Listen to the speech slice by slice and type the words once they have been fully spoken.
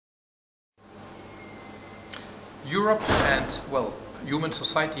Europe and, well, human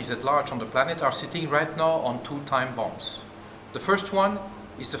societies at large on the planet are sitting right now on two time bombs. The first one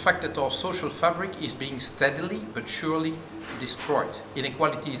is the fact that our social fabric is being steadily but surely destroyed.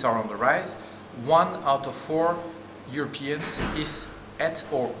 Inequalities are on the rise. 1 out of 4 Europeans is at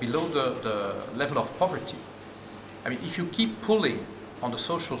or below the level of poverty. I mean, if you keep pulling on the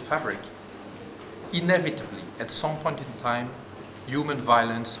social fabric, inevitably, at some point in time, human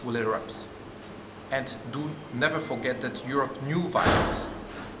violence will erupt. And do never forget that Europe knew violence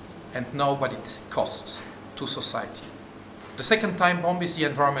and know what it costs to society. The second time bomb is the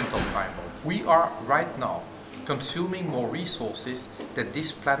environmental time bomb. We are right now consuming more resources that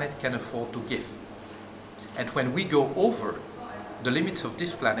this planet can afford to give. And when we go over the limits of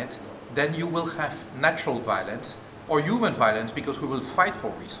this planet, then you will have natural violence or human violence because we will fight for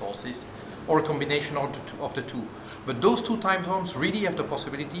resources, or a combination of the two. But those two time bombs really have the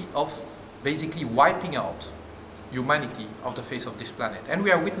possibility of basically wiping out humanity off the face of this planet. And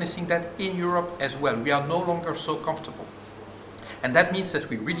we are witnessing that in Europe as well. We are no longer so comfortable. And that means that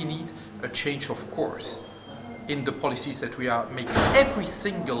we really need a change of course in the policies that we are making. Every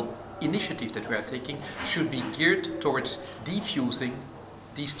single initiative that we are taking should be geared towards defusing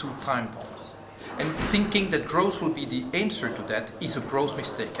these two time bombs. And thinking that growth will be the answer to that is a gross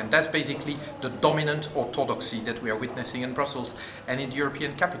mistake. And that's basically the dominant orthodoxy that we are witnessing in Brussels and in the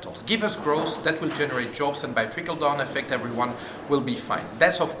European capitals. Give us growth, that will generate jobs, and by trickle-down effect everyone will be fine.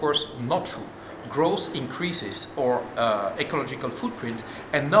 That's of course not true. Growth increases our ecological footprint,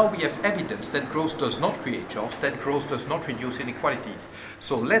 and now we have evidence that growth does not create jobs, that growth does not reduce inequalities.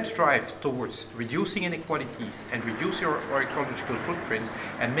 So let's drive towards reducing inequalities and reducing our ecological footprint,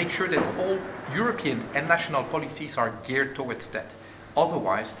 and make sure that all European and national policies are geared towards that.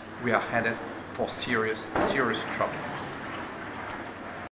 Otherwise, we are headed for serious trouble.